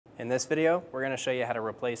In this video, we're going to show you how to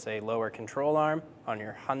replace a lower control arm on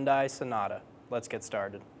your Hyundai Sonata. Let's get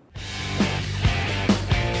started.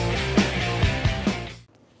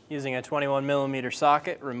 Using a 21mm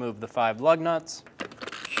socket, remove the 5 lug nuts.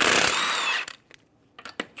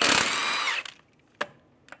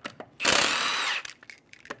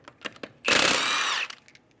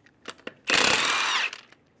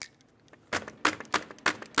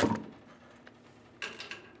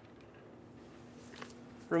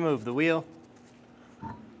 Remove the wheel.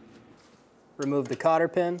 Remove the cotter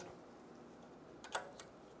pin.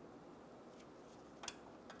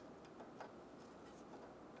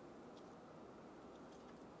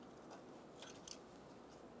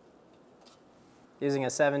 Using a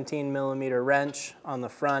 17mm wrench on the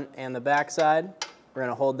front and the back side, we're going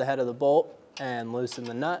to hold the head of the bolt and loosen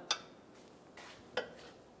the nut.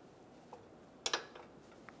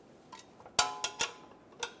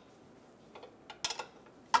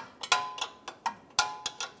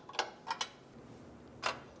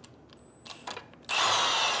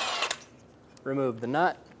 Remove the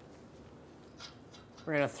nut.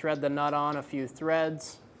 We're going to thread the nut on a few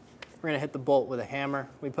threads. We're going to hit the bolt with a hammer.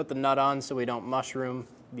 We put the nut on so we don't mushroom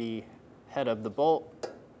the head of the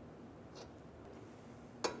bolt.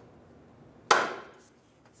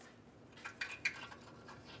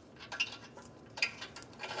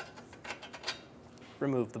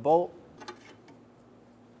 Remove the bolt.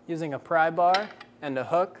 Using a pry bar and a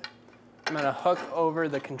hook, I'm going to hook over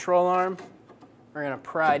the control arm. We're going to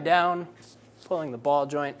pry down, pulling the ball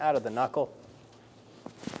joint out of the knuckle.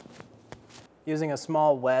 Using a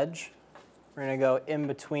small wedge, we're going to go in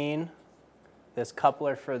between this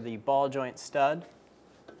coupler for the ball joint stud.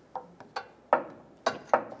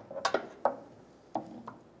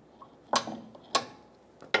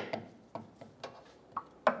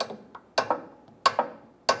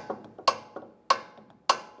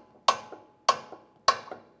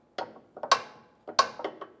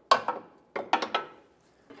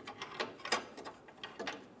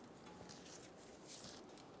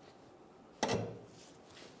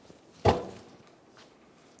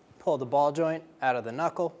 Pull the ball joint out of the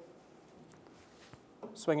knuckle,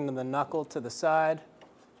 swinging the knuckle to the side,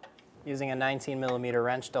 using a 19mm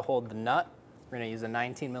wrench to hold the nut. We're going to use a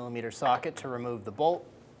 19mm socket to remove the bolt.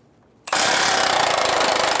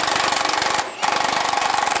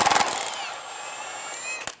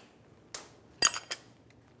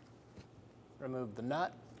 Remove the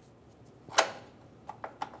nut.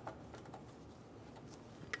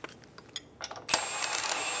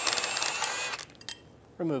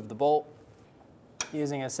 Remove the bolt.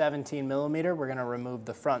 Using a 17mm, we're going to remove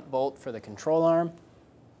the front bolt for the control arm.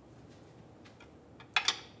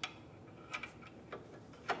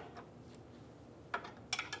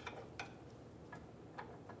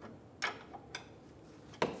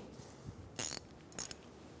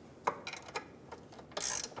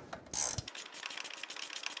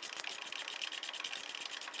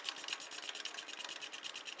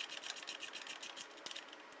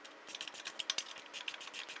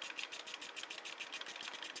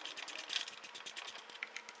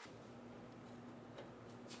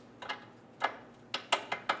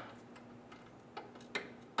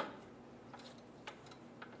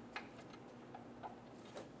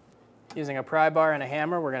 Using a pry bar and a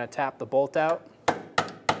hammer, we're going to tap the bolt out.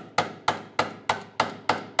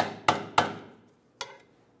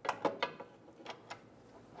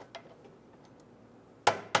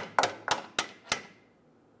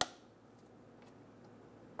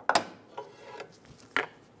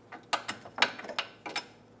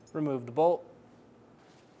 Remove the bolt.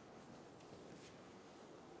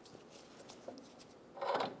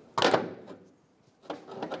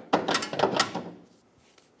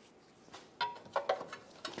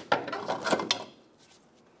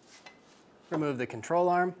 Remove the control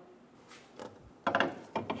arm.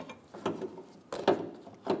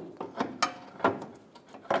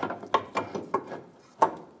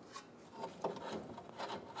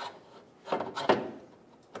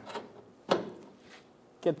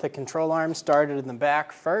 Get the control arm started in the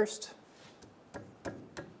back first.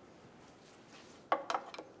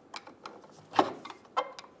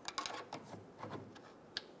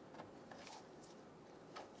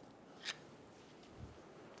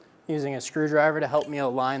 Using a screwdriver to help me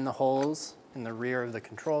align the holes in the rear of the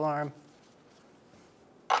control arm.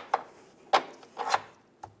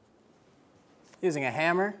 Using a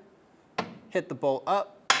hammer, hit the bolt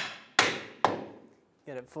up,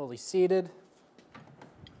 get it fully seated,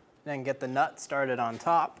 then get the nut started on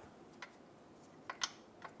top.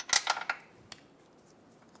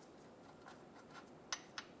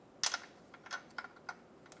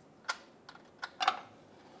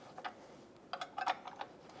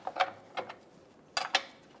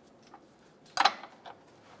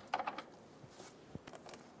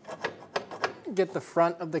 get the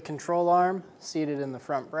front of the control arm seated in the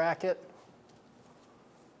front bracket.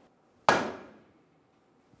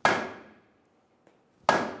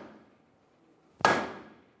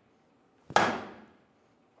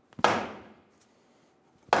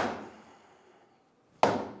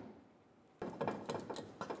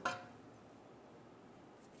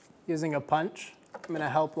 Using a punch, I'm going to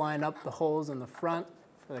help line up the holes in the front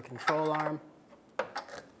for the control arm.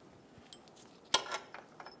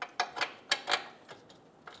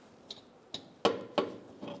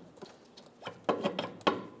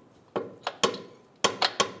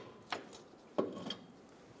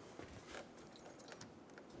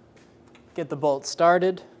 Get the bolt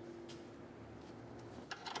started.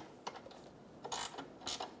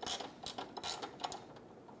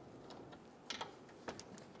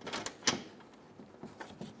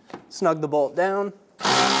 Snug the bolt down. I'm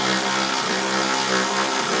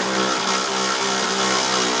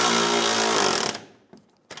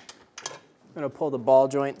going to pull the ball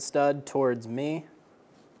joint stud towards me.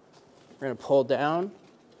 We're going to pull down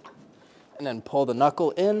and then pull the knuckle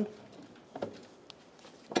in.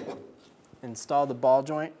 Install the ball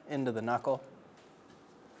joint into the knuckle.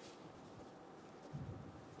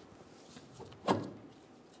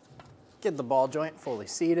 Get the ball joint fully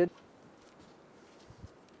seated.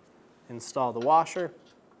 Install the washer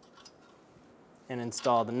and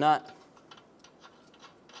install the nut.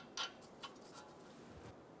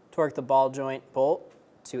 Torque the ball joint bolt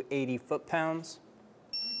to 80 foot-pounds.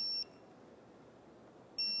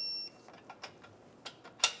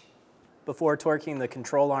 Before torquing the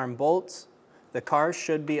control arm bolts, the car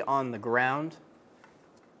should be on the ground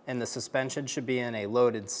and the suspension should be in a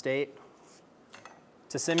loaded state.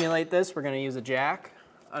 To simulate this, we're going to use a jack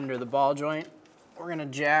under the ball joint. We're going to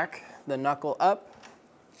jack the knuckle up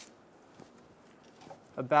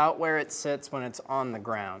about where it sits when it's on the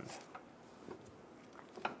ground.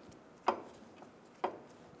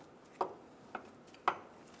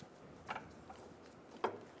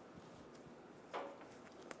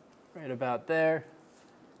 Right about there.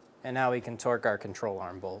 And now we can torque our control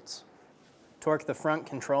arm bolts. Torque the front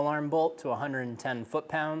control arm bolt to 110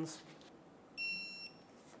 foot-pounds.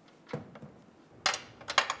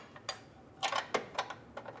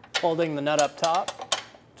 Holding the nut up top,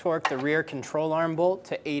 torque the rear control arm bolt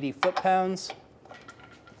to 80 foot-pounds.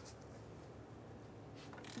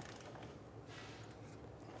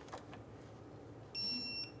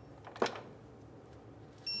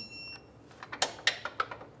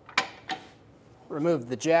 Remove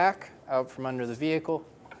the jack out from under the vehicle.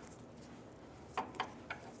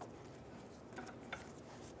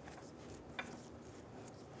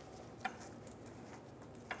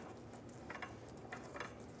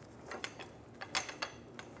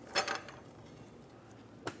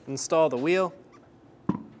 Install the wheel.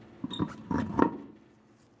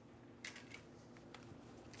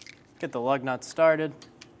 Get the lug nut started.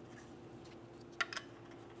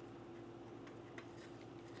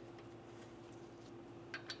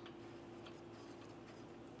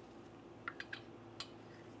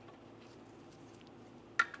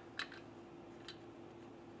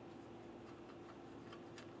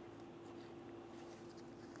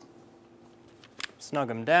 Snug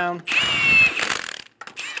them down.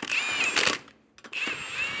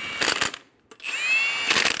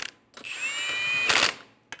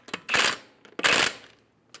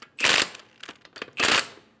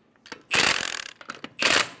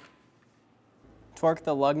 Torque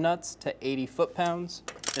the lug nuts to 80 foot-pounds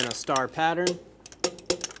in a star pattern.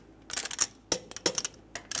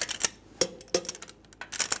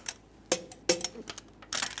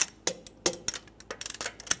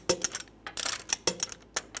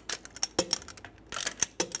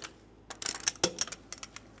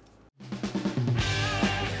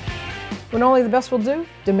 When only the best will do,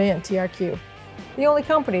 demand TRQ. The only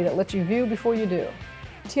company that lets you view before you do.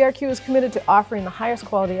 TRQ is committed to offering the highest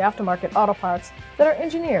quality aftermarket auto parts that are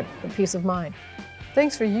engineered for peace of mind.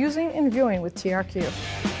 Thanks for using and viewing with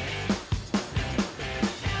TRQ.